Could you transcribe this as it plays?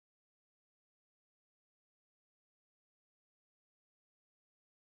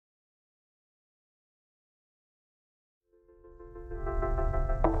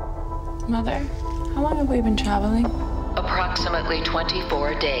Mother, how long have we been traveling? Approximately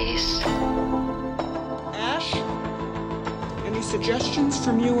 24 days. Ash? Any suggestions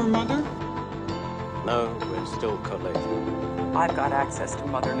from you or Mother? No, we're still collating. I've got access to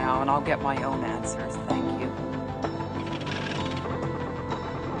Mother now, and I'll get my own answers. Thank you.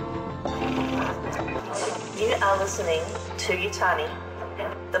 You are listening to Yutani,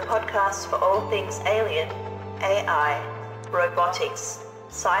 the podcast for all things alien, AI, robotics,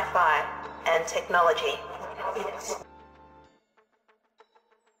 sci-fi, and technology.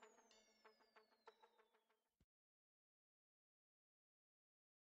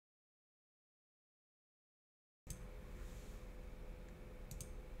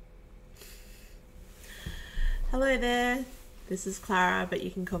 Hello there, this is Clara, but you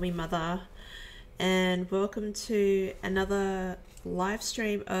can call me Mother, and welcome to another live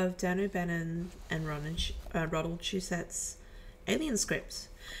stream of Dan O'Bannon and Ronald Chuset's Alien script.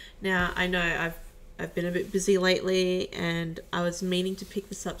 Now, I know I've been a bit busy lately, and I was meaning to pick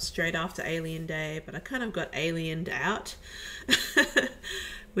this up straight after Alien Day, but I kind of got aliened out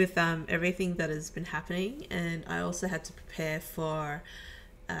with everything that has been happening, and I also had to prepare for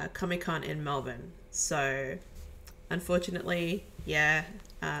Comic-Con in Melbourne. So unfortunately,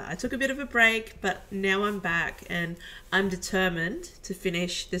 I took a bit of a break, but now I'm back and I'm determined to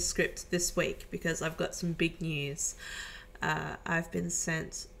finish this script this week because I've got some big news. I've been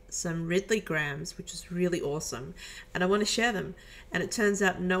sent some Ridley grams, which is really awesome, and I want to share them. And it turns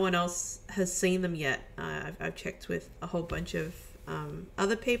out no one else has seen them yet. I've checked with a whole bunch of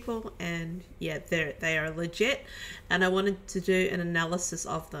other people, and yeah, they are legit, and I wanted to do an analysis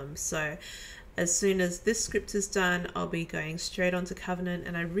of them. So as soon as this script is done, I'll be going straight on to Covenant,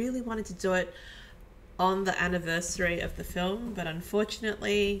 and I really wanted to do it on the anniversary of the film, but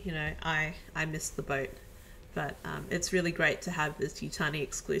unfortunately, you know, I missed the boat. But it's really great to have this Yutani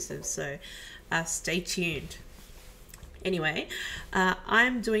exclusive, so stay tuned. Anyway,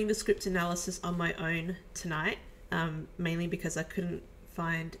 I'm doing the script analysis on my own tonight, mainly because I couldn't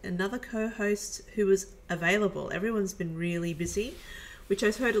find another co-host who was available. Everyone's been really busy, which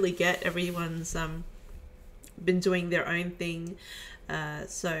I totally get. Everyone's been doing their own thing.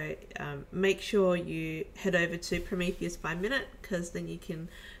 So make sure you head over to Prometheus by Minute, because then you can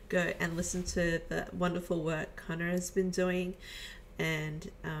go and listen to the wonderful work Connor has been doing. And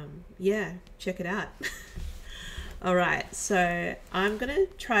yeah, check it out. All right, so I'm going to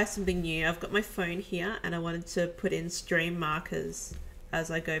try something new. I've got my phone here, and I wanted to put in stream markers as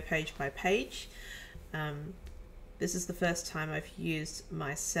I go page by page. This is the first time I've used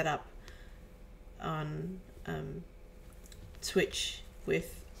my setup on Twitch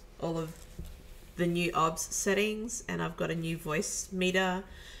with all of the new OBS settings, and I've got a new voice meter,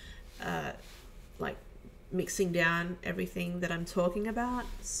 like mixing down everything that I'm talking about.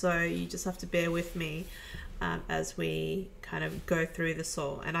 So you just have to bear with me as we kind of go through this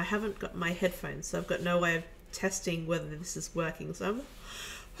all. And I haven't got my headphones, so I've got no way of testing whether this is working. So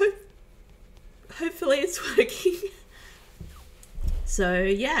hopefully it's working. So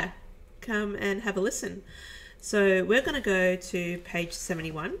yeah, come and have a listen. So we're going to go to page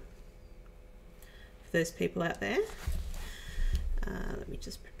 71 for those people out there. Let me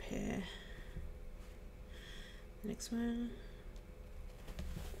just prepare the next one.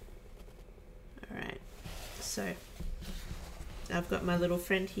 All right, so I've got my little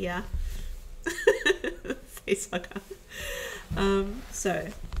friend here. Facehugger. So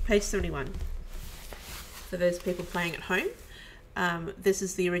page 71 for those people playing at home. This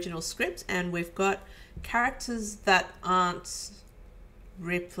is the original script, and we've got characters that aren't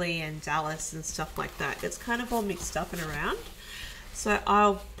Ripley and Dallas and stuff like that. It's kind of all mixed up and around. So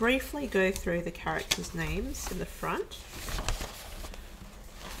I'll briefly go through the characters' names in the front.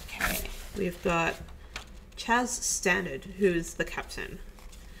 Okay, we've got Chaz Standard, who is the captain.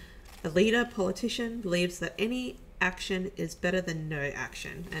 A leader, politician, believes that any action is better than no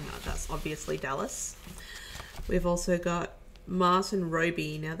action, and that's obviously Dallas. We've also got Martin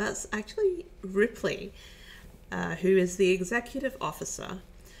Roby. Now that's actually Ripley, who is the executive officer.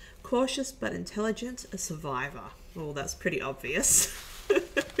 Cautious but intelligent, a survivor. Well, that's pretty obvious.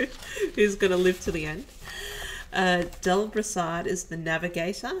 Who's going to live to the end? Del Brassard is the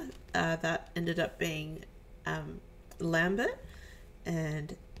navigator. That ended up being Lambert,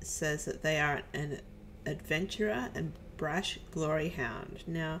 and says that they are an adventurer and brash glory hound.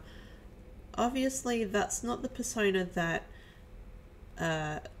 Now, obviously, that's not the persona that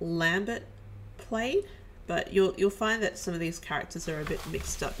Lambert played, but you'll find that some of these characters are a bit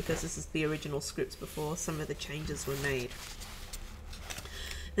mixed up because this is the original script before some of the changes were made.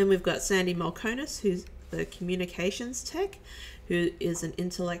 Then we've got Sandy Malkonis, who's the communications tech, who is an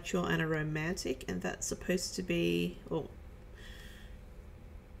intellectual and a romantic, and that's supposed to be, well,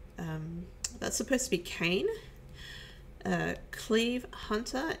 that's supposed to be Kane. Cleve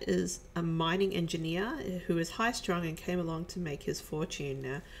Hunter is a mining engineer who is high-strung and came along to make his fortune.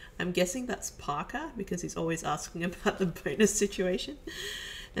 Now, I'm guessing that's Parker, because he's always asking about the bonus situation.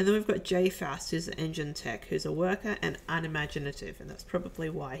 And then we've got Jay Fast, who's an engine tech, who's a worker and unimaginative, and that's probably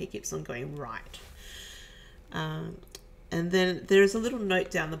why he keeps on going right. And then there's a little note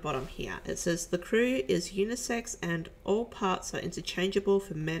down the bottom here. It says, the crew is unisex and all parts are interchangeable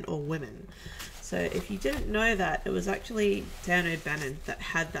for men or women. So if you didn't know that, it was actually Dan O'Bannon that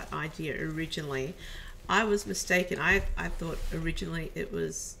had that idea originally. I was mistaken. I thought originally it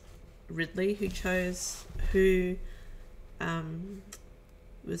was Ridley who chose who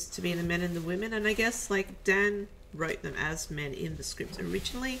was to be the men and the women. And I guess like Dan wrote them as men in the script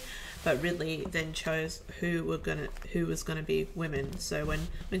originally, but Ridley then chose who was gonna be women. So when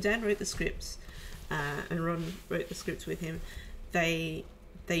Dan wrote the scripts and Ron wrote the scripts with him, they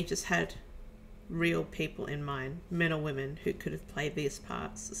just had real people in mind, men or women, who could have played these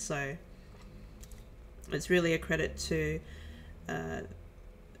parts. So it's really a credit to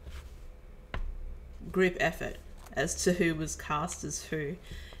group effort as to who was cast as who,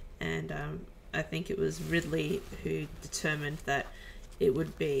 and I think it was Ridley who determined that it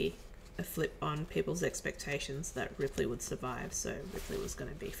would be a flip on people's expectations that Ripley would survive, so Ripley was going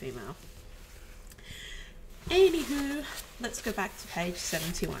to be female. Anywho, let's go back to page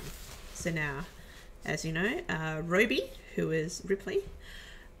 71. So now, as you know, Roby, who is Ripley,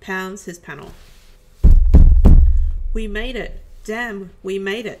 pounds his panel. We made it. Damn, we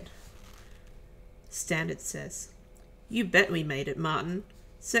made it. Standard says, you bet we made it, Martin.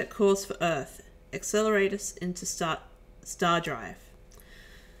 Set course for Earth. Accelerate us into star drive.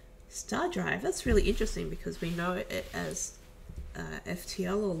 Star drive, that's really interesting because we know it as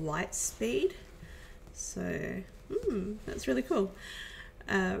FTL or light speed. So, that's really cool.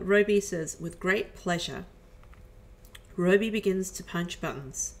 Roby says, with great pleasure. Roby begins to punch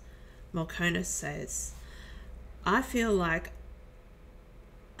buttons. Malkonis says, I feel like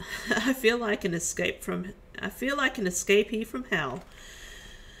an escapee from hell.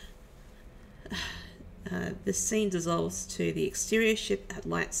 This scene dissolves to the exterior ship at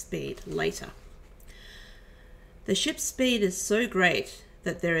light speed later. The ship's speed is so great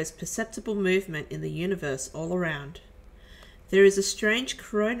that there is perceptible movement in the universe all around. There is a strange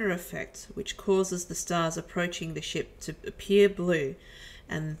corona effect which causes the stars approaching the ship to appear blue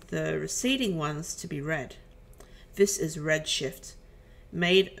and the receding ones to be red. This is redshift,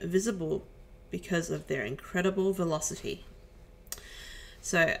 made visible because of their incredible velocity.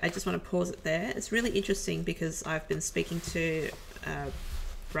 So I just want to pause it there. It's really interesting because I've been speaking to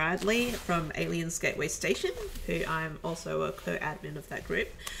Bradley from Aliens Gateway Station, who I'm also a co-admin of that group,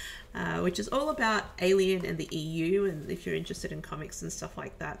 which is all about Alien and the EU, and if you're interested in comics and stuff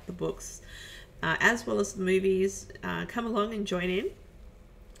like that, the books, as well as the movies, come along and join in.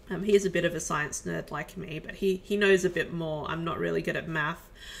 He is a bit of a science nerd like me, but he knows a bit more. I'm not really good at math,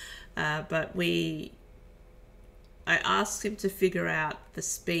 but I asked him to figure out the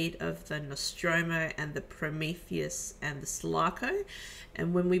speed of the Nostromo and the Prometheus and the Sulaco,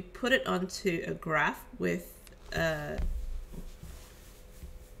 and when we put it onto a graph with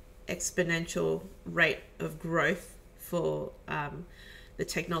exponential rate of growth for the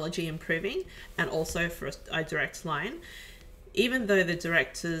technology improving, and also for a direct line, even though the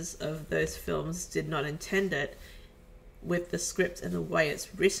directors of those films did not intend it, with the script and the way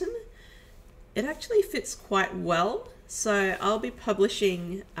it's written, it actually fits quite well. So I'll be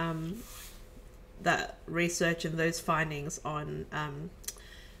publishing that research and those findings on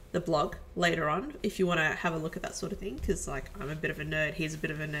the blog later on, if you want to have a look at that sort of thing, because like I'm a bit of a nerd, he's a bit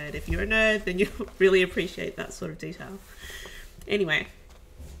of a nerd. If you're a nerd, then you'll really appreciate that sort of detail. Anyway,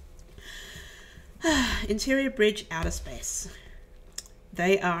 interior bridge, outer space.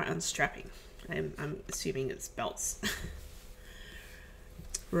 They are unstrapping. I'm assuming it's belts.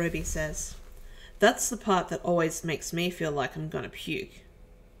 Roby says, that's the part that always makes me feel like I'm gonna puke.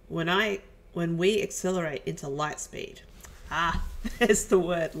 When we accelerate into light speed. Ah, there's the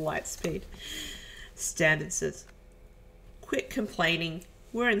word, light speed. Standard says, quit complaining,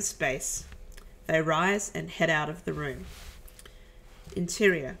 we're in space. They rise and head out of the room.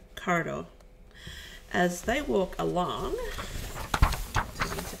 Interior, corridor. As they walk along,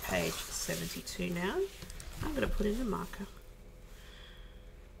 turning to page 72 now, I'm going to put in a marker.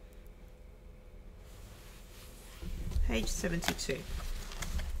 Page 72.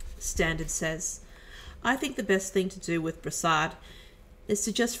 Standard says, I think the best thing to do with Brassard is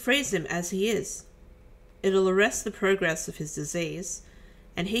to just freeze him as he is. It'll arrest the progress of his disease,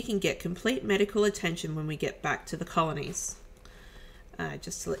 and he can get complete medical attention when we get back to the colonies.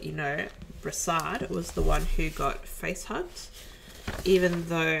 Just to let you know, Brassard was the one who got face hugged, even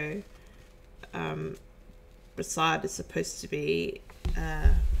though Brassard is supposed to be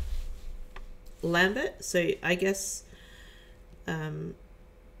Lambert. So I guess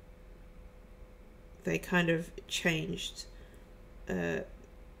they kind of changed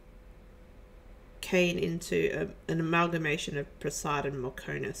Kane into an amalgamation of Brassard and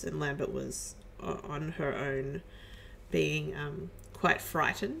Malkonis, and Lambert was on her own, being quite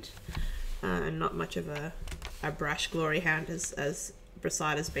frightened and not much of a brash glory hound as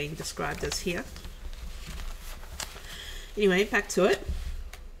Brassard is being described as here. Anyway, back to it.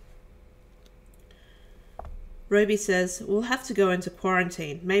 Roby says, we'll have to go into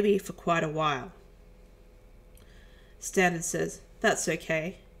quarantine, maybe for quite a while. Standard says, that's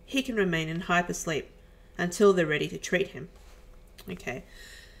okay. He can remain in hypersleep until they're ready to treat him. Okay,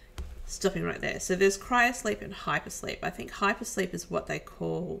 stopping right there. So there's cryosleep and hypersleep. I think hypersleep is what they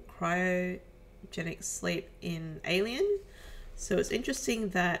call cryogenic sleep in Alien. So it's interesting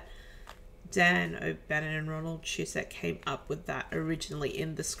that Dan O'Bannon and Ronald Cusack came up with that originally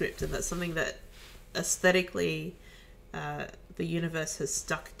in the script, and that's something that aesthetically the universe has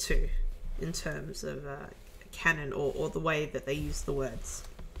stuck to in terms of canon or the way that they use the words.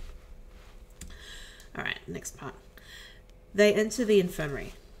 Alright, next part. They enter the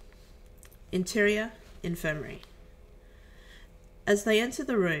infirmary. Interior, infirmary. As they enter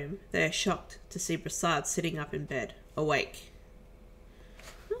the room, they are shocked to see Brassard sitting up in bed, awake.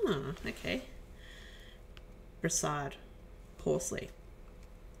 Oh, okay. Brassard, hoarsely.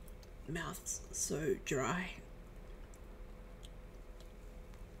 Mouth's so dry.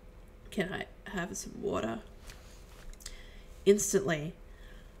 Can I have some water? Instantly,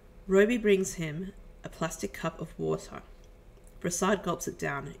 Roby brings him a plastic cup of water. Brassard gulps it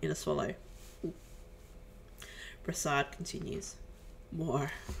down in a swallow. Brassard continues.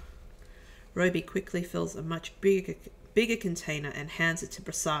 More. Roby quickly fills a much bigger container and hands it to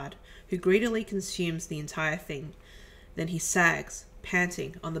Brassard, who greedily consumes the entire thing. Then he sags,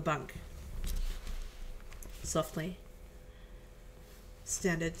 panting, on the bunk. Softly,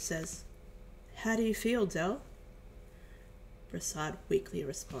 Standard says, how do you feel, Del? Brassard weakly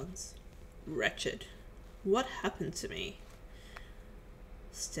responds, wretched. What happened to me?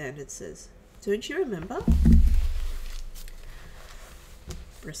 Standard says, don't you remember?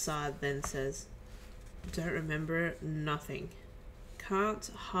 Brassard then says, don't remember nothing. Can't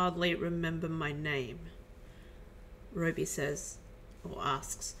hardly remember my name. Roby says, or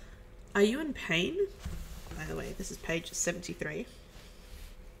asks, are you in pain? By the way, this is page 73. I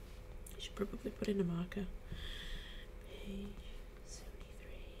should probably put in a marker. Page 73.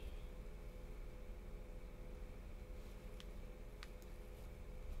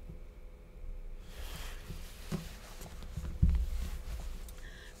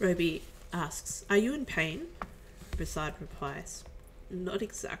 Roby asks, are you in pain? Brassard replies, not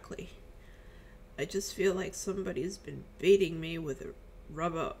exactly. I just feel like somebody's been beating me with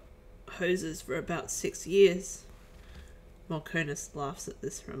rubber hoses for about 6 years. Malkonis laughs at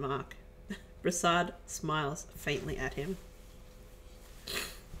this remark. Brassard smiles faintly at him.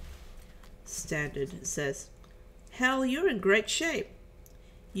 Standard says, hell, you're in great shape.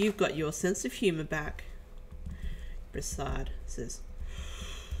 You've got your sense of humour back. Brassard says,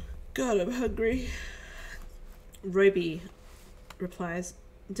 God, I'm hungry. Roby replies,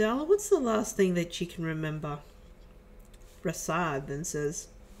 Del, what's the last thing that you can remember? Brassard then says,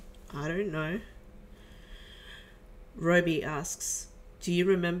 I don't know. Roby asks, do you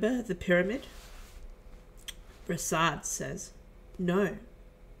remember the pyramid? Brassard says, no,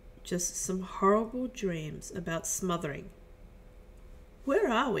 just some horrible dreams about smothering. Where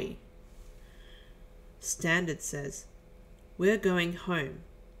are we? Standard says, we're going home.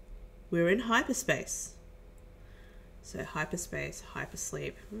 We're in hyperspace. So hyperspace,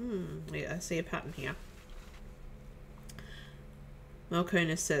 hypersleep. Yeah, I see a pattern here.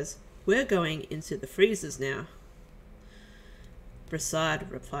 Malkonis says, we're going into the freezers now. Brassard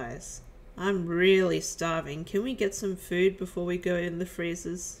replies, I'm really starving. Can we get some food before we go in the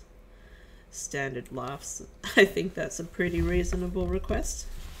freezers? Standard laughs. I think that's a pretty reasonable request.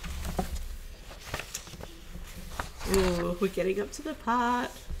 Ooh, we're getting up to the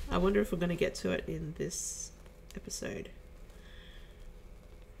part. I wonder if we're going to get to it in this episode.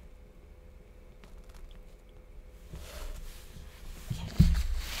 Okay.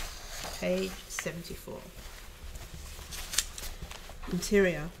 Page 74.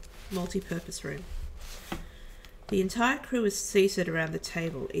 Interior, multi-purpose room. The entire crew is seated around the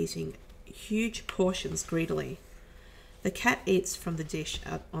table eating huge portions greedily. The cat eats from the dish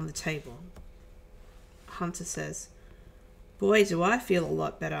out on the table. Hunter says, "Boy, do I feel a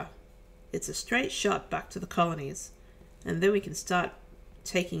lot better. It's a straight shot back to the colonies, and then we can start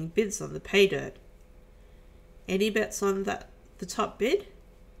taking bids on the pay dirt. Any bets on the top bid?"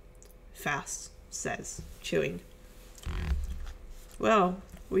 Faust says, chewing. "Well,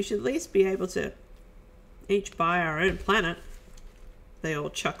 we should at least be able to each buy our own planet." They all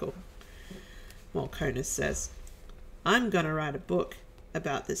chuckle. Malkonis says, "I'm going to write a book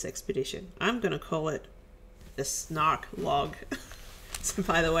about this expedition. I'm going to call it The Snark Log." So,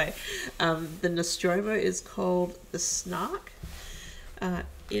 by the way, the Nostromo is called The Snark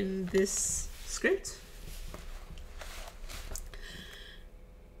in this script.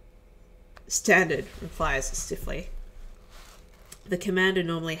 Standard replies stiffly. "The commander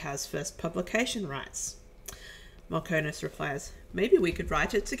normally has first publication rights." Malkonis replies, "Maybe we could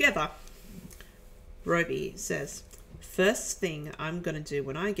write it together." Roby says, "First thing I'm going to do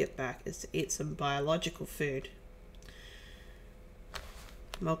when I get back is to eat some biological food."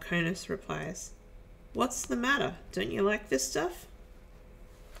 Malkonis replies, "What's the matter? Don't you like this stuff?"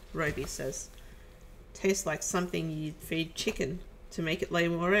 Roby says, "Tastes like something you'd feed chicken to make it lay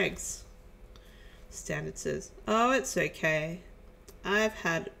more eggs." Standard says, "Oh, it's okay. I've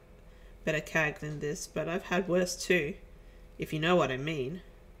had better cag than this, but I've had worse too, if you know what I mean."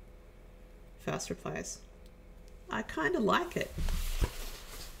 Faust replies, "I kind of like it."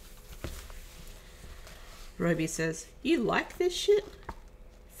 Roby says, "You like this shit?"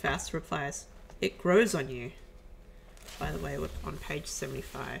 Faust replies, "It grows on you." By the way, we're on page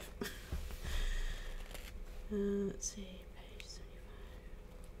 75. Let's see, page 75.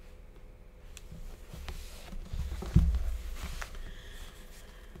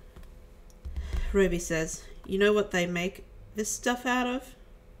 Roby says, "You know what they make this stuff out of?"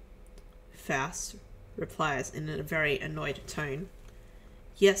 Faust replies in a very annoyed tone,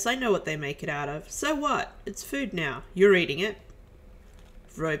 "Yes, I know what they make it out of. So what? It's food now. You're eating it."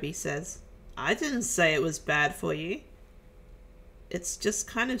 Roby says, "I didn't say it was bad for you. It's just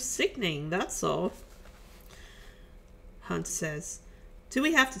kind of sickening, that's all." Hunt says, "Do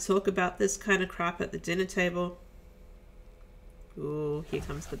we have to talk about this kind of crap at the dinner table?" Ooh, here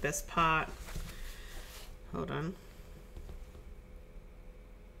comes the best part. Hold on.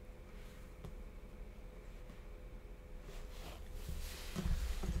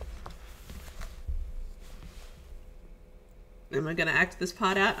 Am I going to act this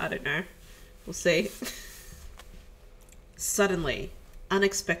part out? I don't know. We'll see. Suddenly,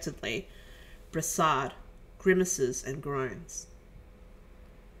 unexpectedly, Brassard grimaces and groans.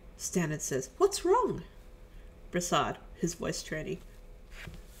 Standard says, "What's wrong?" Brassard, his voice training.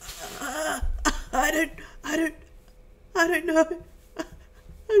 I don't know.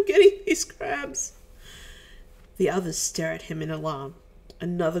 I'm getting these cramps." The others stare at him in alarm.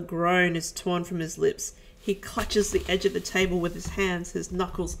 Another groan is torn from his lips. He clutches the edge of the table with his hands. His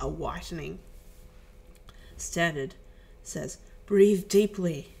knuckles are whitening. Standard says, "Breathe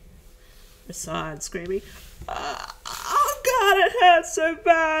deeply." Brassard screaming, "Oh God, it hurts so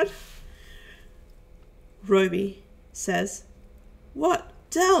bad." Roby says, "What?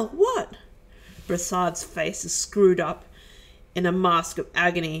 Del, what?" Brassard's face is screwed up in a mask of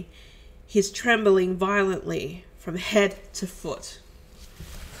agony. He's trembling violently from head to foot.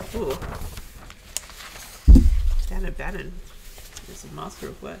 Ooh. Dana Bannon is a master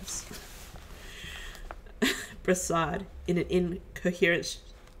of words. Brassard, in an incoherent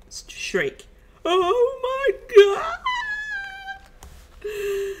shriek, "Oh my God!"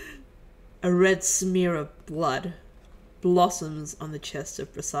 A red smear of blood blossoms on the chest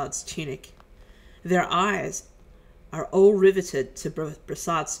of Brassard's tunic. Their eyes are all riveted to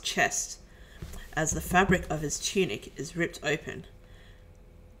Brassard's chest as the fabric of his tunic is ripped open,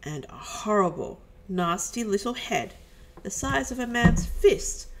 and a horrible, nasty little head, the size of a man's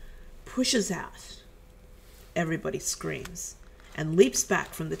fist, pushes out. Everybody screams and leaps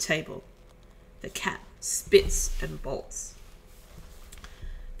back from the table. The cat spits and bolts.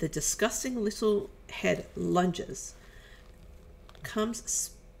 The disgusting little head lunges, comes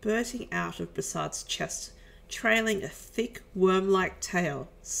spurting out of Brassard's chest, trailing a thick worm-like tail,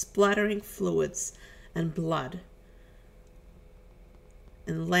 splattering fluids and blood,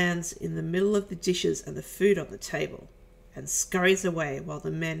 and lands in the middle of the dishes and the food on the table, and scurries away while the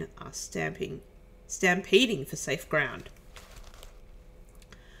men are stampeding for safe ground.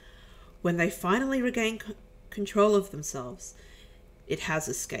 When they finally regain control of themselves, it has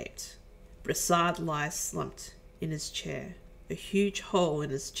escaped. Brassard lies slumped in his chair, a huge hole in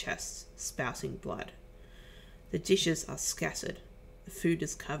his chest, spouting blood. The dishes are scattered. The The food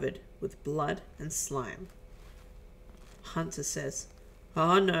is covered with blood and slime. Hunter says,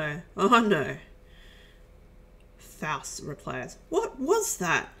 "Oh no, oh no." Faust replies, "What was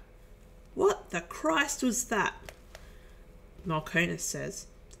that? What the Christ was that?" Malconis says,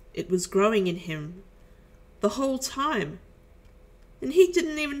 "It was growing in him the whole time, and he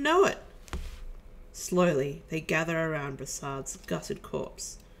didn't even know it." Slowly, they gather around Brassard's gutted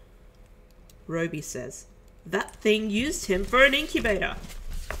corpse. Roby says, "That thing used him for an incubator."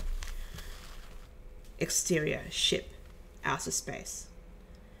 Exterior, ship, outer space.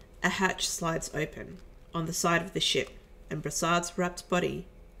 A hatch slides open on the side of the ship, and Brassard's wrapped body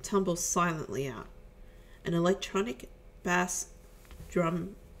tumbles silently out. An electronic bass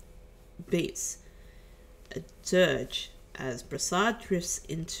drum beats a dirge as Brassard drifts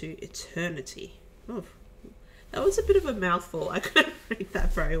into eternity. Oh, that was a bit of a mouthful. I couldn't read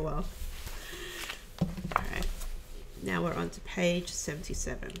that very well. Alright, now we're on to page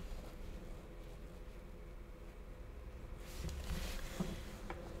 77.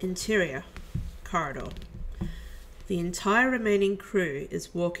 Interior, corridor. The entire remaining crew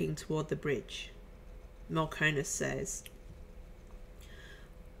is walking toward the bridge. Malconis says,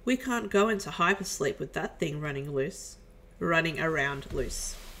 "We can't go into hypersleep with that thing running around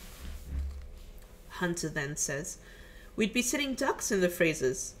loose." Hunter then says, "We'd be sitting ducks in the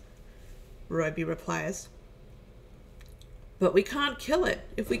freezers." Roby replies, "But we can't kill it.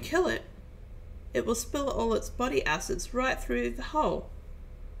 If we kill it, it will spill all its body acids right through the hull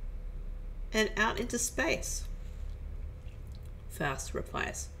and out into space." Faust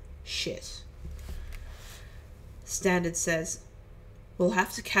replies, "Shit." Standard says, "We'll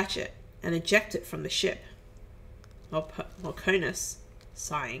have to catch it and eject it from the ship." Malconis,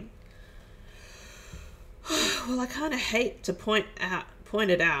 sighing, "Well, I kind of hate to point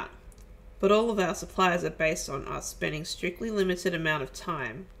it out, but all of our supplies are based on us spending strictly limited amount of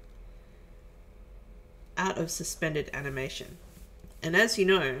time out of suspended animation. And as you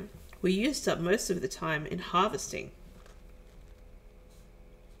know, we used up most of the time in harvesting."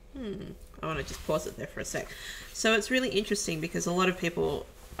 I want to just pause it there for a sec. So it's really interesting because a lot of people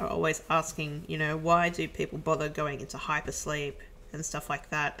are always asking, you know, why do people bother going into hypersleep and stuff like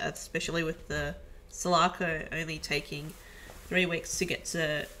that, especially with the Sulaco only taking 3 weeks to get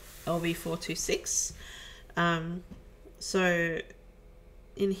to LV426. So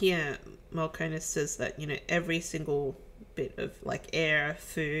in here, Malconis says that, you know, every single bit of like air,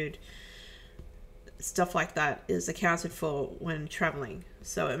 food, stuff like that is accounted for when traveling.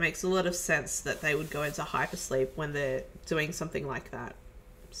 So it makes a lot of sense that they would go into hypersleep when they're doing something like that.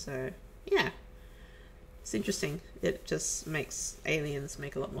 So yeah, it's interesting. It just makes aliens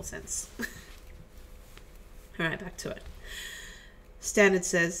make a lot more sense. Alright, back to it. Standard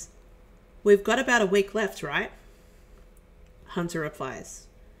says, "We've got about a week left, right?" Hunter replies,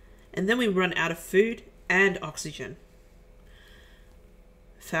 "And then we run out of food and oxygen."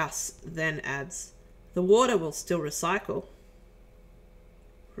 Faust then adds, "The water will still recycle."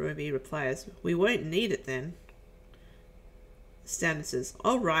 Ruby replies, "We won't need it then." Standard says,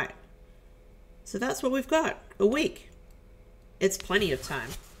 "All right. So that's what we've got. A week. It's plenty of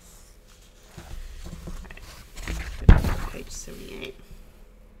time." Right. Page 78.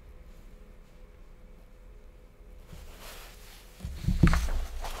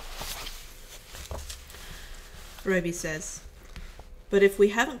 Ruby says, "But if we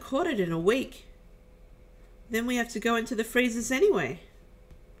haven't caught it in a week, then we have to go into the freezers anyway."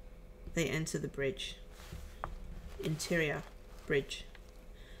 They enter the bridge. Interior, bridge.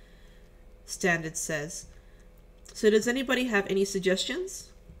 Standard says, "So does anybody have any suggestions?"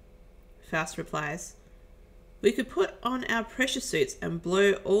 Faust replies, "We could put on our pressure suits and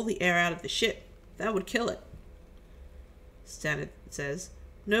blow all the air out of the ship. That would kill it." Standard says,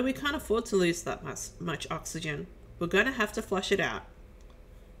 "No, we can't afford to lose that much oxygen. We're going to have to flush it out."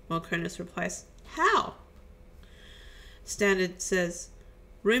 Malconis replies, "How?" Standard says,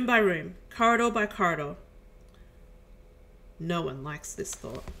 "Room by room, corridor by corridor." No one likes this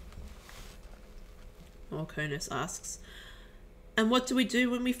thought. Malconis asks, "And what do we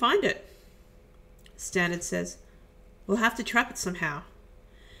do when we find it?" Standard says, "We'll have to trap it somehow.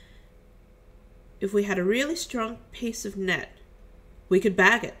 If we had a really strong piece of net, we could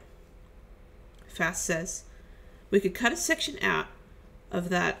bag it." Faust says, "We could cut a section out of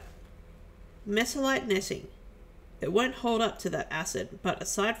that metallite netting. It won't hold up to that acid, but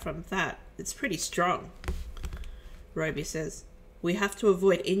aside from that, it's pretty strong." Roby says, "We have to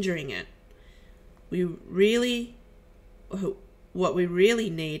avoid injuring it. What we really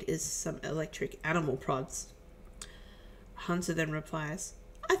need is some electric animal prods." Hunter then replies,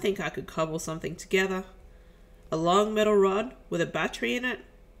 "I think I could cobble something together. A long metal rod with a battery in it?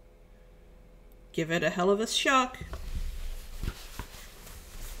 Give it a hell of a shock.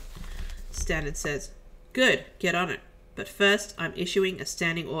 Standard says, good, get on it. But first, I'm issuing a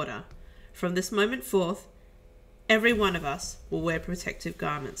standing order. From this moment forth, every one of us will wear protective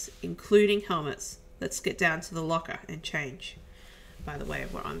garments, including helmets. Let's get down to the locker and change. By the way,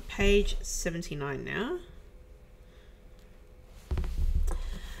 we're on page 79 now.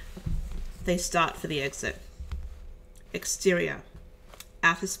 They start for the exit. Exterior.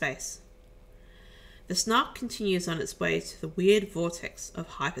 Outer space. The Snark continues on its way to the weird vortex of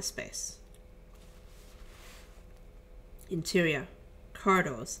hyperspace. Interior.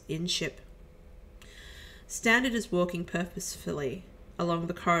 Corridors. In ship. Standard is walking purposefully along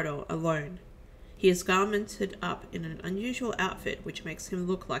the corridor alone. He is garmented up in an unusual outfit which makes him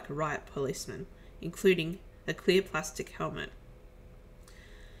look like a riot policeman, including a clear plastic helmet.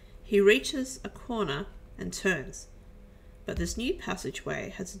 He reaches a corner and turns, but this new passageway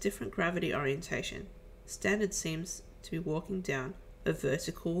has a different gravity orientation. Standard seems to be walking down a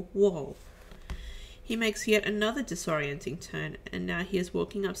vertical wall. He makes yet another disorienting turn, and now he is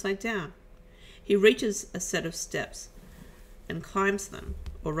walking upside down. He reaches a set of steps and climbs them,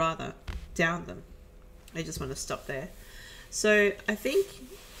 or rather, down them. I just want to stop there. So I think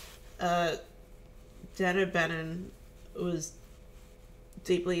Dan O'Bannon was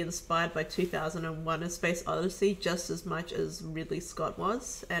deeply inspired by 2001: A Space Odyssey just as much as Ridley Scott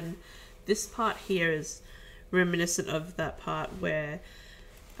was, and this part here is reminiscent of that part where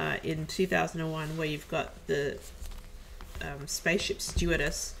in 2001 where you've got the spaceship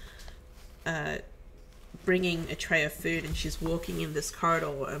stewardess bringing a tray of food, and she's walking in this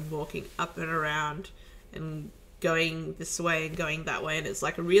corridor and walking up and around and going this way and going that way, and it's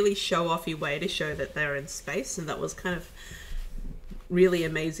like a really show-offy way to show that they're in space, and that was kind of really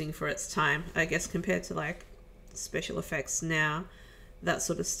amazing for its time. I guess compared to like special effects now, that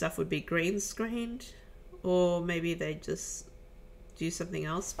sort of stuff would be green screened, or maybe they just do something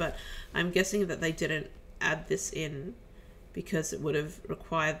else, but I'm guessing that they didn't add this in because it would have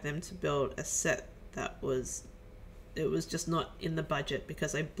required them to build a set that was just not in the budget,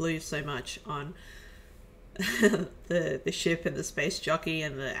 because they blew so much on the ship and the space jockey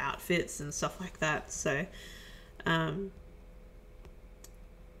and the outfits and stuff like that. So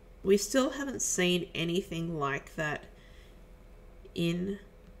we still haven't seen anything like that in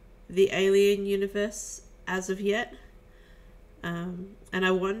the Alien universe as of yet, and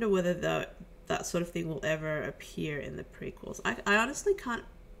I wonder whether that sort of thing will ever appear in the prequels. I honestly can't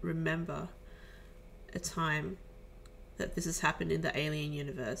remember a time that this has happened in the Alien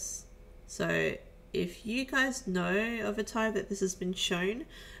universe. So if you guys know of a time that this has been shown,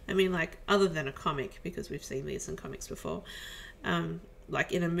 I mean, like, other than a comic, because we've seen these in comics before,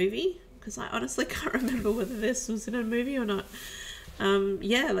 like in a movie, because I honestly can't remember whether this was in a movie or not.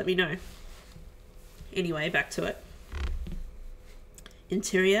 Yeah, let me know. Anyway, back to it.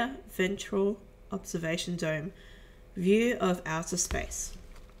 Interior ventral observation dome. View of outer space.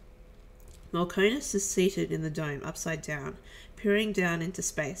 Malkonis is seated in the dome, upside down, peering down into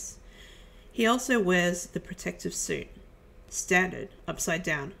space. He also wears the protective suit. Standard, upside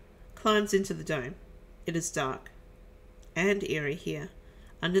down, climbs into the dome. It is dark and eerie here,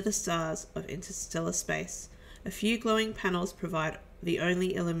 under the stars of interstellar space. A few glowing panels provide the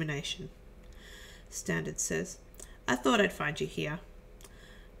only illumination. Standard says, I thought I'd find you here.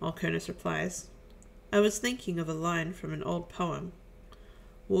 Malkonis replies, I was thinking of a line from an old poem.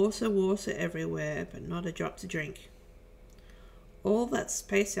 Water, water everywhere, but not a drop to drink. All that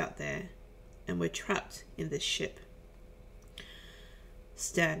space out there, and we're trapped in this ship.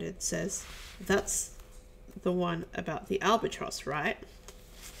 Standard says, that's the one about the albatross, right?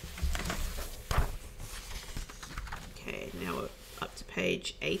 Okay, now we're up to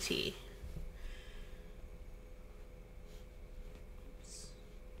page 80.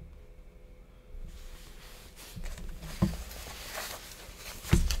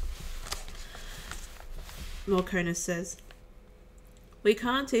 Malkonis says, we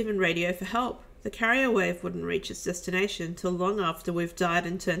can't even radio for help. The carrier wave wouldn't reach its destination till long after we've died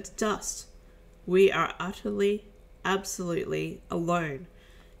and turned to dust. We are utterly, absolutely alone.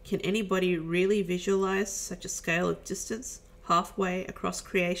 Can anybody really visualize such a scale of distance halfway across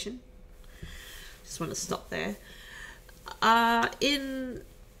creation? Just want to stop there. In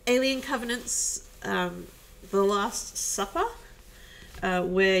Alien Covenant's The Last Supper,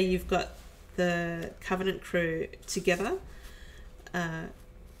 where you've got the Covenant crew together, I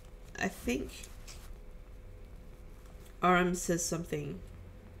think Oram says something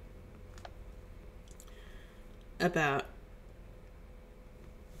about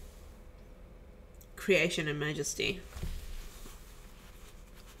creation and majesty.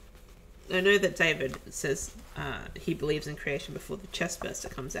 I know that David says he believes in creation before the chest burster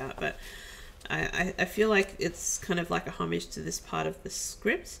comes out, but I feel like it's kind of like a homage to this part of the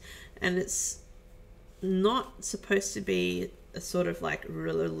script, and it's not supposed to be a sort of like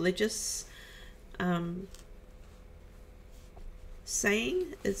religious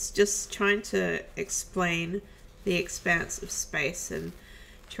saying. It's just trying to explain the expanse of space, and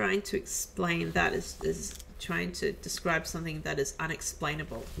trying to explain that is trying to describe something that is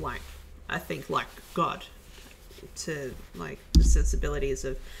unexplainable, like I think like God, to like the sensibilities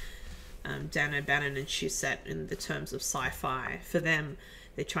of Dan O'Bannon and Shusett in the terms of sci-fi. For them,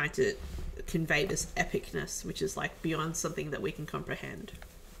 they're trying to convey this epicness, which is like beyond something that we can comprehend.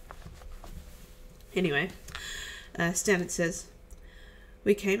 Anyway, Standard says,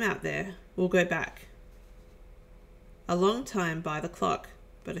 "We came out there, we'll go back. A long time by the clock,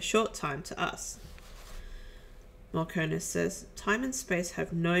 but a short time to us." Malkonis says, "Time and space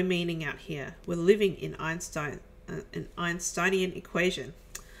have no meaning out here. We're living in an Einsteinian equation."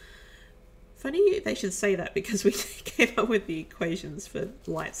 Funny they should say that, because we came up with the equations for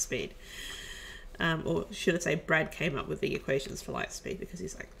light speed. Or should I say Brad came up with the equations for light speed, because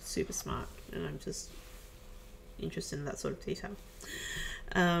he's like super smart, and I'm just interested in that sort of detail.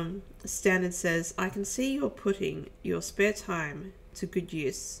 Standard says, "I can see you're putting your spare time to good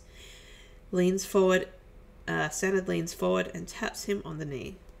use." Leans forward. Standard leans forward and taps him on the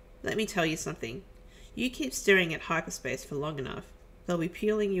knee. "Let me tell you something. You keep staring at hyperspace for long enough, they'll be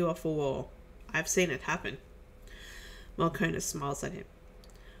peeling you off a wall. I've seen it happen." Malkonis smiles at him.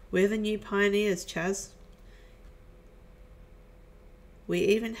 "We're the new pioneers, Chaz. We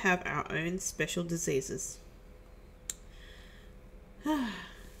even have our own special diseases."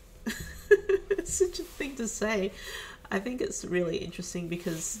 It's such a thing to say. I think it's really interesting,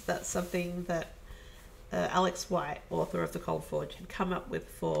 because that's something that Alex White, author of The Cold Forge, had come up with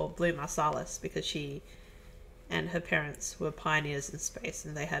for Blue Marsalis, because she and her parents were pioneers in space,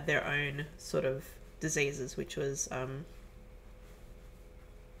 and they had their own sort of diseases, which was I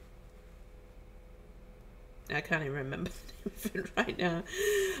can't even remember the name of it right now,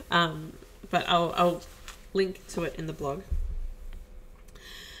 but I'll link to it in the blog.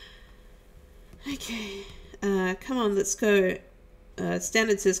 Okay, come on, let's go.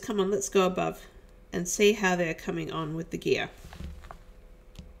 Standard says, "Come on, let's go above and see how they're coming on with the gear."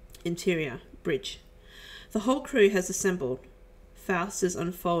 Interior, bridge. The whole crew has assembled. Faust is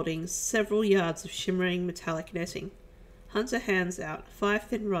unfolding several yards of shimmering metallic netting. Hunter hands out 5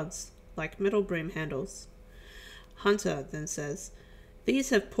 thin rods, like metal broom handles. Hunter then says,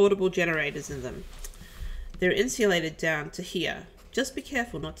 "These have portable generators in them. They're insulated down to here. Just be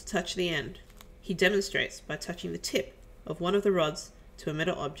careful not to touch the end." He demonstrates by touching the tip of one of the rods to a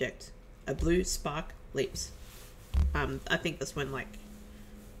metal object. A blue spark leaps. I think that's when, like,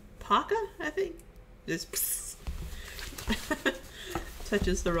 Parker, I think, just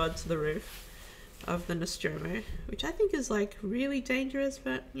touches the rod to the roof of the Nostromo, which I think is, like, really dangerous,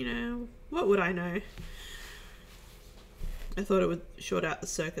 but, you know, what would I know? I thought it would short out the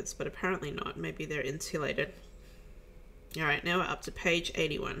circuits, but apparently not. Maybe they're insulated. Alright, now we're up to page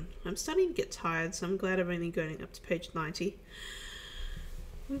 81. I'm starting to get tired, so I'm glad I'm only going up to page 90.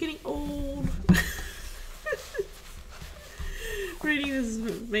 I'm getting old. Reading this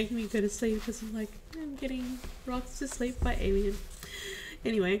is making me go to sleep, because I'm getting rocked to sleep by Alien.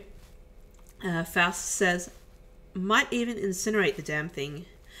 Anyway, Faust says, "Might even incinerate the damn thing."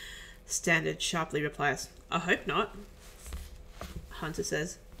 Standard sharply replies, "I hope not." Hunter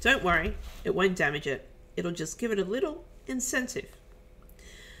says, "Don't worry, it won't damage it. It'll just give it a little incentive."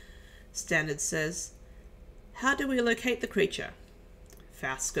 Standard says, "How do we locate the creature?"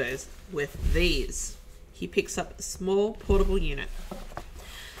 Faust goes, "With these." He picks up a small portable unit.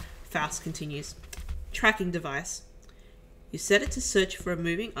 Faust continues, "Tracking device. You set it to search for a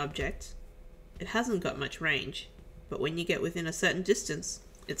moving object. It hasn't got much range, but when you get within a certain distance,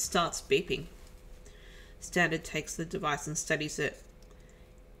 it starts beeping." Standard takes the device and studies it.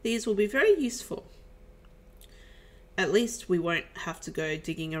 "These will be very useful. At least we won't have to go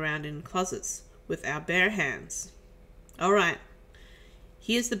digging around in closets with our bare hands. Alright,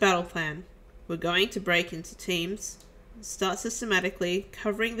 here's the battle plan. We're going to break into teams, start systematically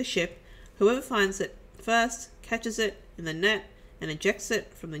covering the ship. Whoever finds it first catches it in the net and ejects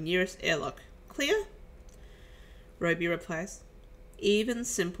it from the nearest airlock. Clear?" Roby replies, "Even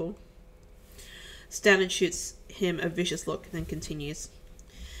simple." Standard shoots him a vicious look, then continues.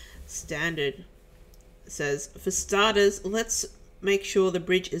 Standard says, "For starters, let's make sure the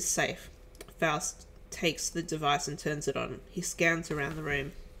bridge is safe." Faust takes the device and turns it on. He scans around the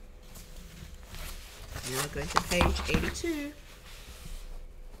room. Now we're going to page 82.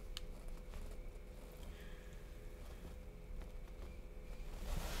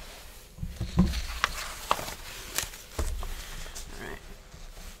 Alright.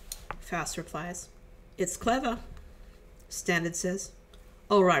 Faust replies, "It's clever." Standard says,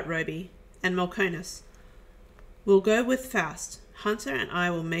 "All right, Roby and Malkonis. We'll go with Faust. Hunter and I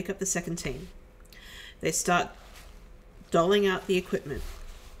will make up the second team." They start doling out the equipment.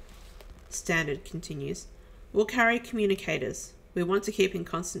 Standard continues, "We'll carry communicators. We want to keep in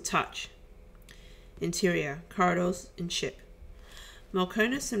constant touch." Interior, corridors, and ship.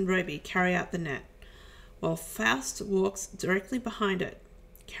 Malkonis and Roby carry out the net, while Faust walks directly behind it,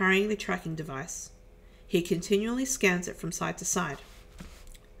 carrying the tracking device. He continually scans it from side to side.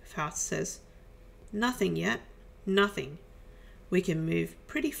 Faust says, "Nothing yet. Nothing. We can move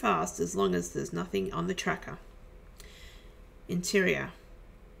pretty fast as long as there's nothing on the tracker." Interior.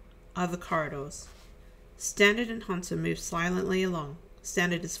 Other corridors. Standard and Hunter move silently along.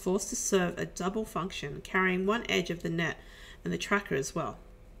 Standard is forced to serve a double function, carrying one edge of the net and the tracker as well.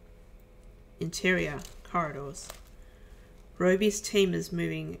 Interior. Corridors. Roby's team is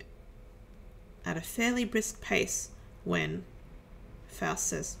moving at a fairly brisk pace when Faust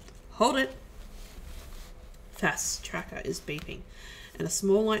says, "Hold it!" Faust's tracker is beeping, and a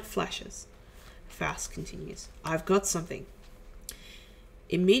small light flashes. Faust continues, "I've got something."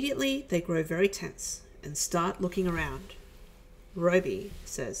 Immediately, they grow very tense and start looking around. Roby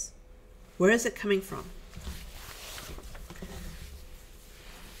says, "Where is it coming from?"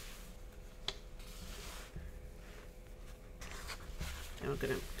 Now we're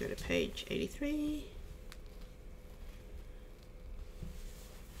going to go to page 83.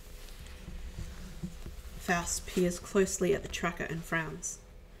 Faust peers closely at the tracker and frowns.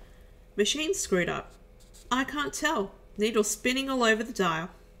 "Machine screwed up. I can't tell. Needle spinning all over the dial."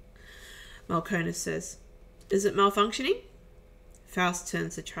 Malkonis says, "Is it malfunctioning?" Faust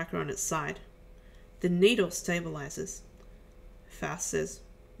turns the tracker on its side. The needle stabilizes. Faust says,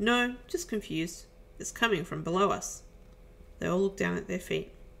 "No, just confused. It's coming from below us." They all look down at their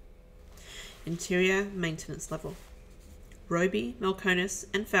feet. Interior maintenance level. Roby, Malkonis,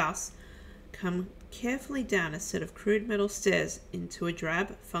 and Faust come carefully down a set of crude metal stairs into a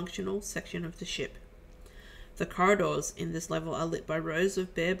drab, functional section of the ship. The corridors in this level are lit by rows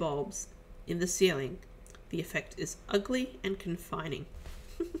of bare bulbs in the ceiling. The effect is ugly and confining.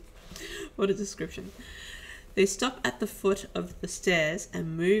 What a description. They stop at the foot of the stairs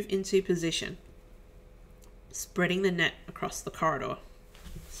and move into position, spreading the net across the corridor.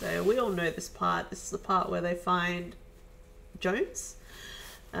 So we all know this part. This is the part where they find Jones.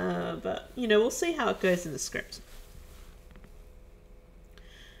 But, you know, we'll see how it goes in the script.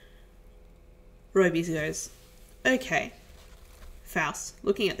 Roby goes, "Okay." Faust,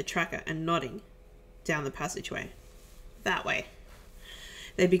 looking at the tracker and nodding down the passageway. "That way."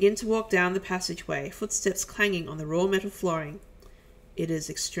 They begin to walk down the passageway, footsteps clanging on the raw metal flooring. It is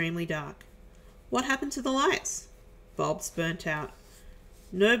extremely dark. What happened to the lights? Bulbs burnt out.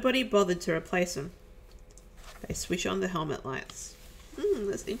 Nobody bothered to replace them. They switch on the helmet lights.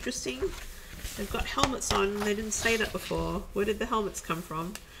 That's interesting. They've got helmets on. They didn't say that before. Where did the helmets come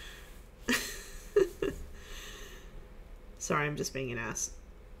from? Sorry, I'm just being an ass.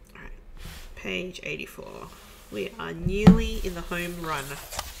 Alright. Page 84. We are nearly in the home run.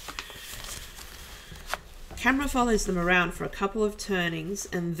 Camera follows them around for a couple of turnings,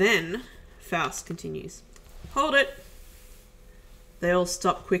 and then Faust continues, "Hold it!" They all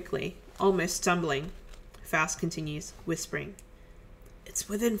stop quickly, almost stumbling. Faust continues, whispering, "It's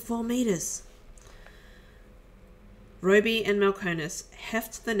within 4 meters." Roby and Malkonis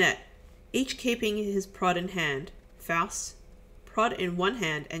heft the net, each keeping his prod in hand. Faust, prod in one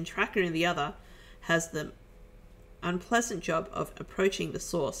hand and tracker in the other, has the unpleasant job of approaching the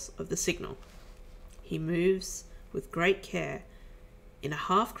source of the signal. He moves with great care, in a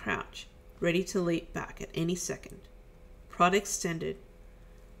half crouch, ready to leap back at any second. Prod extended,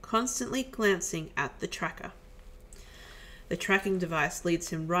 constantly glancing at the tracker. The tracking device leads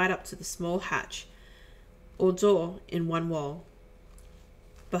him right up to the small hatch or door in one wall.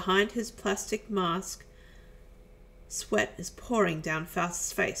 Behind his plastic mask, sweat is pouring down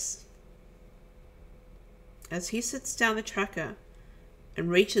Faust's face. As he sits down the tracker and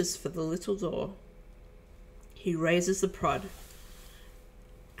reaches for the little door, he raises the prod,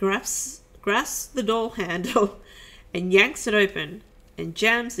 grasps the door handle and yanks it open and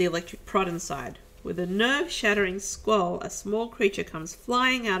jams the electric prod inside. With a nerve-shattering squall, a small creature comes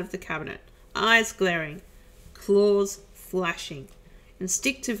flying out of the cabinet, eyes glaring, claws flashing.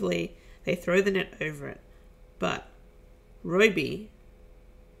 Instinctively, they throw the net over it, but Roby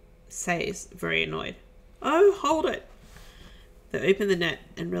says, very annoyed, Oh, hold it! They open the net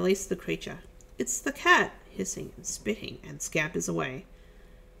and release the creature. It's the cat, hissing and spitting, and scampers away.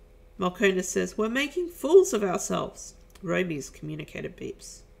 Malkonis says, we're making fools of ourselves. Roby's communicator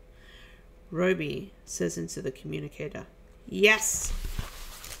beeps. Roby says into the communicator, yes!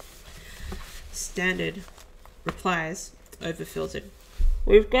 Standard replies, overfiltered,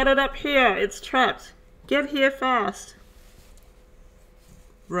 we've got it up here, it's trapped. Get here fast.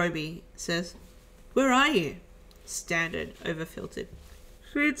 Roby says, where are you? Standard, overfiltered,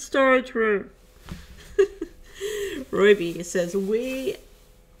 food storage room. Roby says,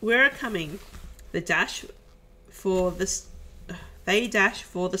 we're coming. They dash for the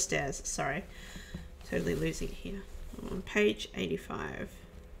stairs. Sorry, totally losing it here. I'm on page 85.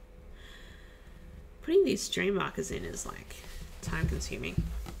 Putting these stream markers in is like time consuming.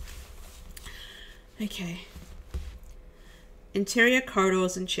 Okay. Interior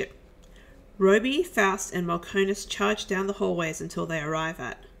corridors and ship. Roby, Faust, and Malkonis charge down the hallways until they arrive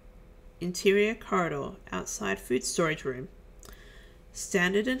at interior corridor outside food storage room.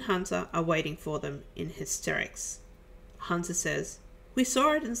 Standard and Hunter are waiting for them in hysterics. Hunter says, we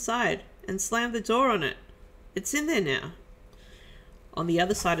saw it inside and slammed the door on it. It's in there now. On the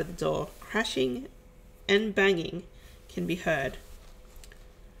other side of the door, crashing and banging can be heard.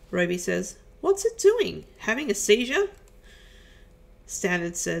 Roby says, what's it doing? Having a seizure?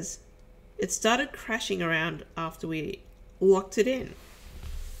 Standard says, it started crashing around after we locked it in.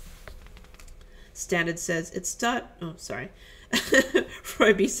 Standard says,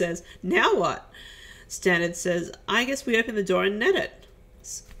 Roby says, now what? Standard says, I guess we open the door and net it.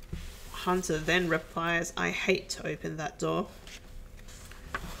 Hunter then replies, I hate to open that door.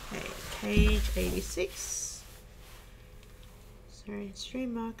 Okay, page 86. Sorry,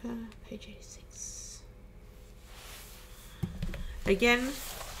 stream marker, page 86. Again,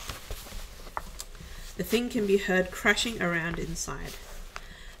 the thing can be heard crashing around inside.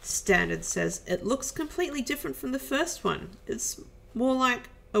 Standard says, it looks completely different from the first one. It's more like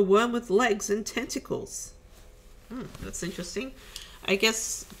a worm with legs and tentacles. That's interesting. I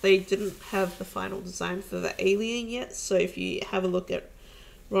guess they didn't have the final design for the alien yet, so if you have a look at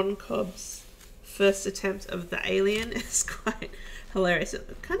Ron Cobb's first attempt of the alien, it's quite hilarious.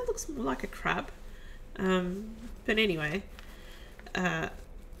 It kind of looks more like a crab. But anyway,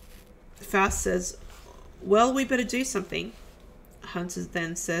 Faust says, well, we better do something. Hunter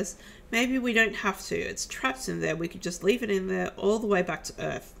then says, maybe we don't have to. It's trapped in there. We could just leave it in there all the way back to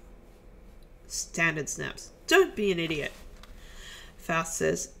Earth. Standard snaps, don't be an idiot. Faust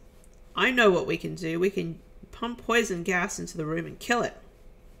says, I know what we can do. We can pump poison gas into the room and kill it.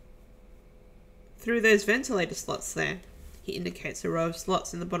 Through those ventilator slots there. He indicates a row of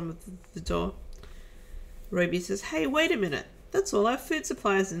slots in the bottom of the door. Roby says, hey, wait a minute. That's all our food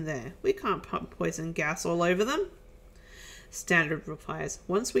supplies in there. We can't pump poison gas all over them. Standard replies,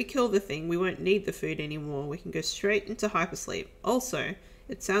 once we kill the thing, we won't need the food anymore. We can go straight into hypersleep. Also,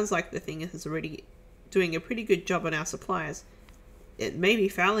 it sounds like the thing is already doing a pretty good job on our supplies. It may be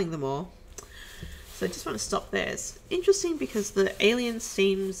fouling them all. So I just want to stop there. It's interesting because the alien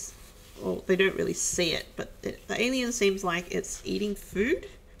seems, well, they don't really see it, but the alien seems like it's eating food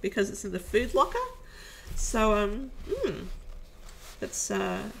because it's in the food locker. So,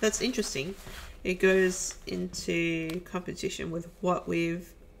 that's interesting. It goes into competition with what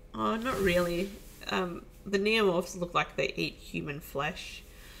we've... Oh, not really. The neomorphs look like they eat human flesh.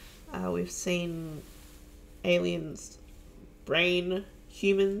 We've seen aliens brain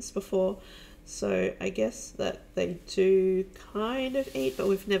humans before. So I guess that they do kind of eat, but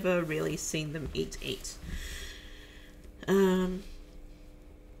we've never really seen them eat. Alright,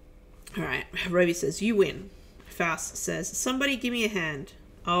 Roby says, you win. Faust says, somebody give me a hand.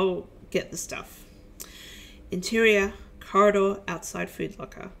 I'll get the stuff. Interior corridor outside food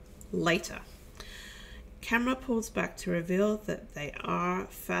locker. Later. Camera pulls back to reveal that they are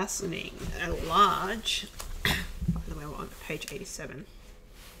fastening a large... By the way, we're on page 87.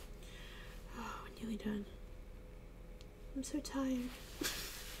 Oh, we're nearly done. I'm so tired.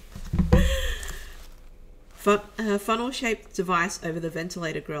 Funnel-shaped device over the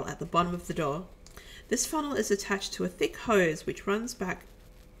ventilator grill at the bottom of the door. This funnel is attached to a thick hose which runs back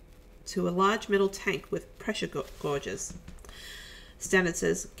to a large metal tank with pressure gauges. Standard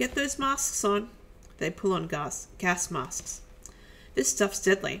says, get those masks on. They pull on gas masks. This stuff's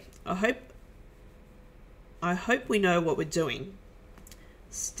deadly. I hope we know what we're doing.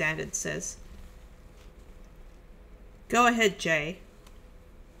 Standard says, go ahead, Jay.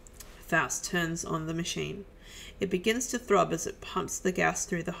 Faust turns on the machine. It begins to throb as it pumps the gas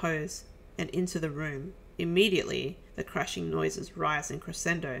through the hose and into the room. Immediately, the crashing noises rise in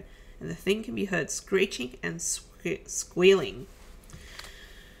crescendo and the thing can be heard screeching and squealing.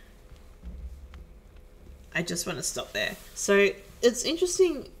 I just want to stop there. So it's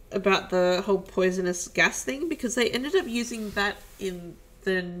interesting about the whole poisonous gas thing, because they ended up using that in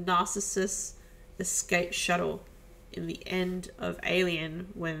the Narcissus escape shuttle in the end of Alien,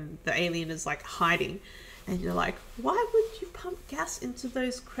 when the alien is like hiding, and you're like, why would you pump gas into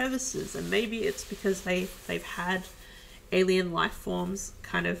those crevices? And maybe it's because they've had alien life forms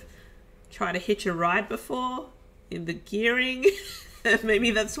kind of try to hitch a ride before in the gearing.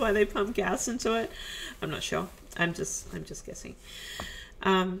 Maybe that's why they pump gas into it. I'm not sure. I'm just guessing.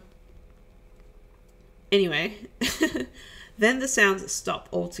 Anyway, then the sounds stop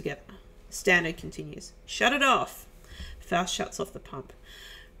altogether. Standard continues. Shut it off. Faust shuts off the pump.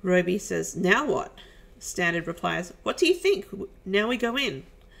 Roby says, now what? Standard replies, what do you think? Now we go in.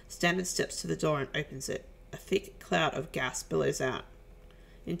 Standard steps to the door and opens it. A thick cloud of gas billows out.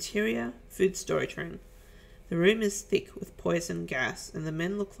 Interior, food storage room. The room is thick with poison gas, and the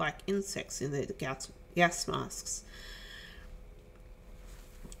men look like insects in their gas masks.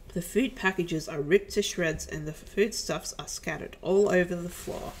 The food packages are ripped to shreds, and the foodstuffs are scattered all over the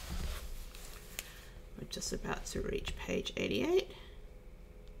floor. We're just about to reach page 88.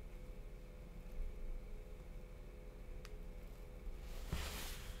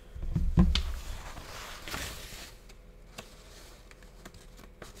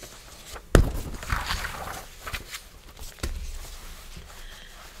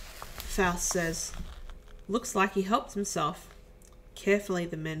 Faust says, looks like he helped himself. Carefully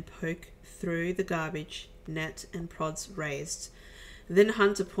the men poke through the garbage, net and prods raised. Then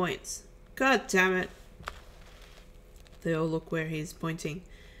Hunter points. God damn it. They all look where he's pointing.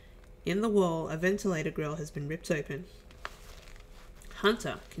 In the wall, a ventilator grill has been ripped open.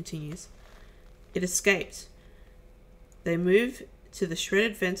 Hunter continues. It escaped. They move to the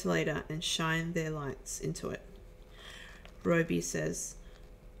shredded ventilator and shine their lights into it. Roby says,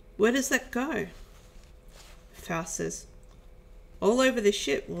 where does that go? Faust says, all over the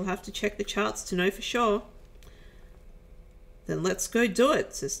ship. We'll have to check the charts to know for sure. Then let's go do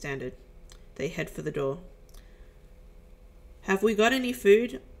it, says Standard. They head for the door. Have we got any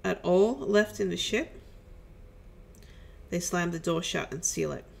food at all left in the ship? They slam the door shut and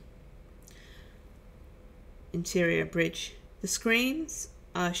seal it. Interior bridge. The screens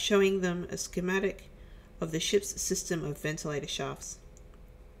are showing them a schematic of the ship's system of ventilator shafts.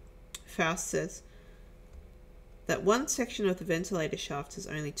 Faust says that one section of the ventilator shaft has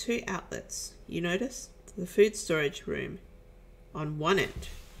only 2 outlets. You notice? The food storage room on one end.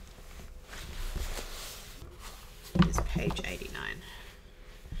 Is page 89.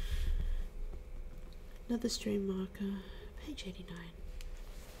 Another stream marker. Page 89.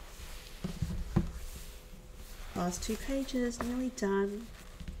 Last 2 pages, nearly done.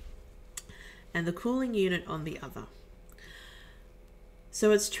 And the cooling unit on the other.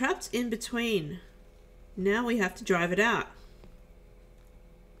 So it's trapped in between. Now we have to drive it out.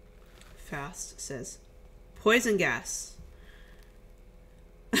 Faust says, poison gas.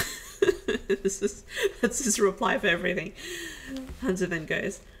 That's his reply for everything. Hunter then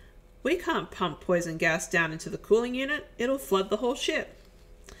goes, we can't pump poison gas down into the cooling unit. It'll flood the whole ship.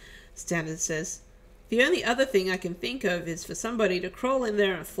 Standard says, the only other thing I can think of is for somebody to crawl in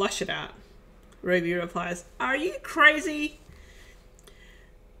there and flush it out. Roby replies, are you crazy?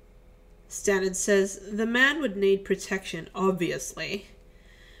 Standard says, the man would need protection, obviously,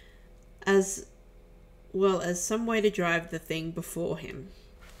 as well as some way to drive the thing before him.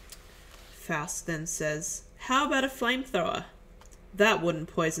 Faust then says, how about a flamethrower? That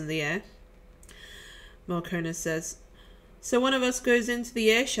wouldn't poison the air. Malkona says, so one of us goes into the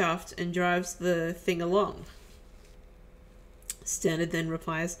air shaft and drives the thing along. Standard then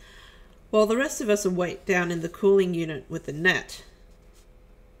replies, while the rest of us will wait down in the cooling unit with the net.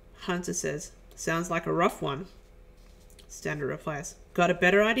 Hunter says, sounds like a rough one. Standard replies, got a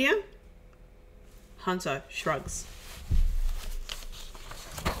better idea? Hunter shrugs.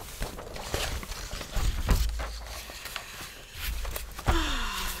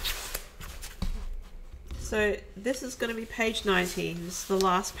 So this is going to be page 90. This is the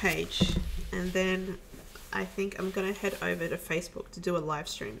last page. And then I think I'm going to head over to Facebook to do a live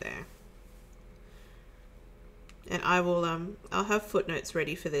stream there. And I will, I'll have footnotes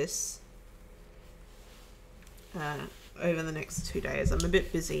ready for this over the next 2 days. I'm a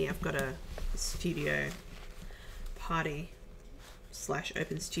bit busy. I've got a studio party /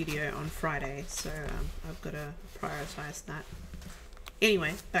 open studio on Friday. So I've got to prioritize that.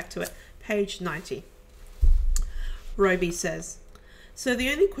 Anyway, back to it. Page 90. Roby says, so the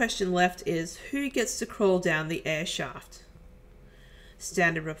only question left is who gets to crawl down the air shaft?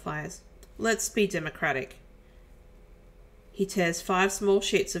 Standard replies, "Let's be democratic." He tears 5 small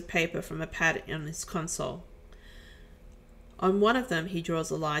sheets of paper from a pad on his console. On one of them, he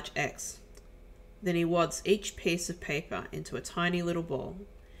draws a large X. Then he wads each piece of paper into a tiny little ball.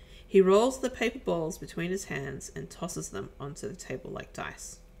 He rolls the paper balls between his hands and tosses them onto the table like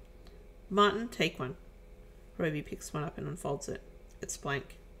dice. "Martin, take one." Roby picks one up and unfolds it. It's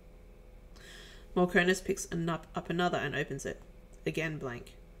blank. Malconis picks up another and opens it. Again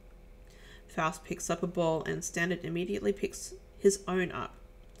blank. Faust picks up a ball and Standard immediately picks his own up.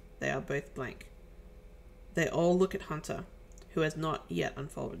 They are both blank. They all look at Hunter, who has not yet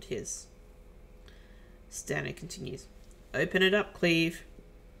unfolded his. Standard continues. "Open it up, Cleve."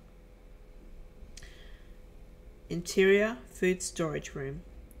 Interior food storage room.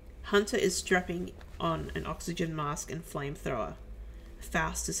 Hunter is strapping on an oxygen mask and flamethrower.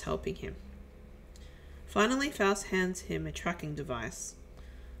 Faust is helping him. Finally, Faust hands him a tracking device.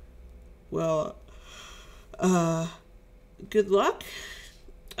 "Well, good luck.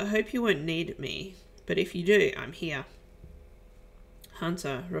 I hope you won't need me, but if you do, I'm here."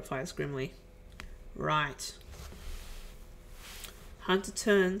 Hunter replies grimly, "Right." Hunter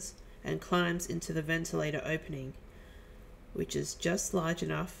turns and climbs into the ventilator opening, which is just large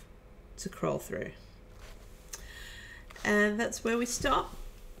enough to crawl through. And that's where we stop.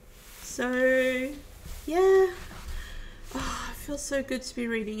 So, yeah. Oh, it feels so good to be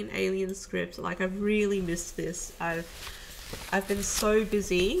reading an Alien script. Like, I've really missed this. I've been so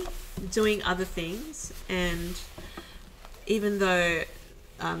busy doing other things, and even though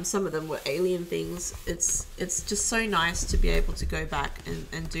some of them were Alien things, it's just so nice to be able to go back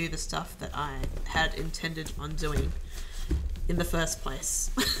and do the stuff that I had intended on doing in the first place.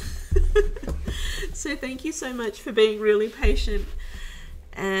 So thank you so much for being really patient,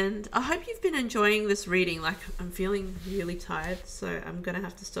 and I hope you've been enjoying this reading. Like, I'm feeling really tired, so I'm gonna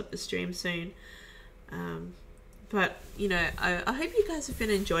have to stop the stream soon. But you know, I hope you guys have been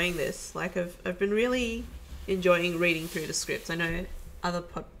enjoying this. Like, I've been really enjoying reading through the scripts. I know other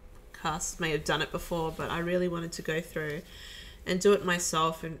podcasts may have done it before, but I really wanted to go through and do it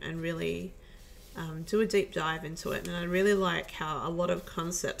myself and really do a deep dive into it. And I really like how a lot of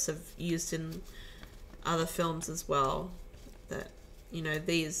concepts have used in other films as well, that, you know,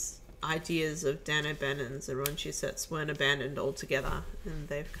 these ideas of Dan O'Bannon's Aronchi sets weren't abandoned altogether, and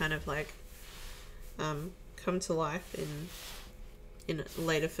they've kind of like come to life in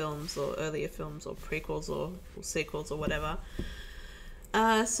later films or earlier films or prequels or sequels or whatever.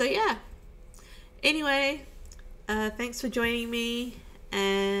 So yeah, anyway, thanks for joining me,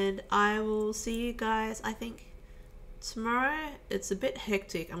 and I will see you guys, I think, tomorrow. It's a bit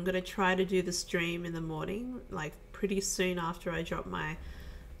hectic. I'm going to try to do the stream in the morning, like pretty soon after I drop my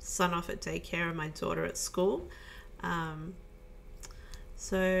son off at daycare and my daughter at school.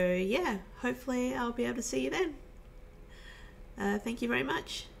 So yeah, hopefully I'll be able to see you then. Thank you very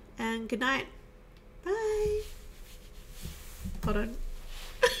much, and good night. Bye. Hold on.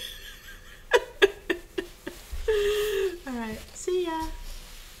 Alright, see ya.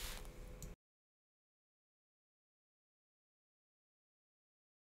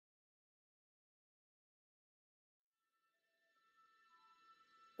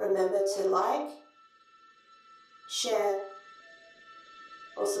 Remember to like, share,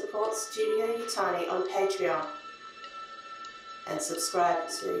 or support Studio Yutani on Patreon, and subscribe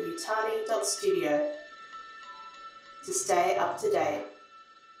to yutani.studio to stay up to date.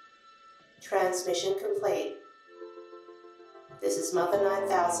 Transmission complete. This is Mother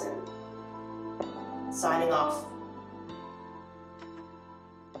 9000, signing off.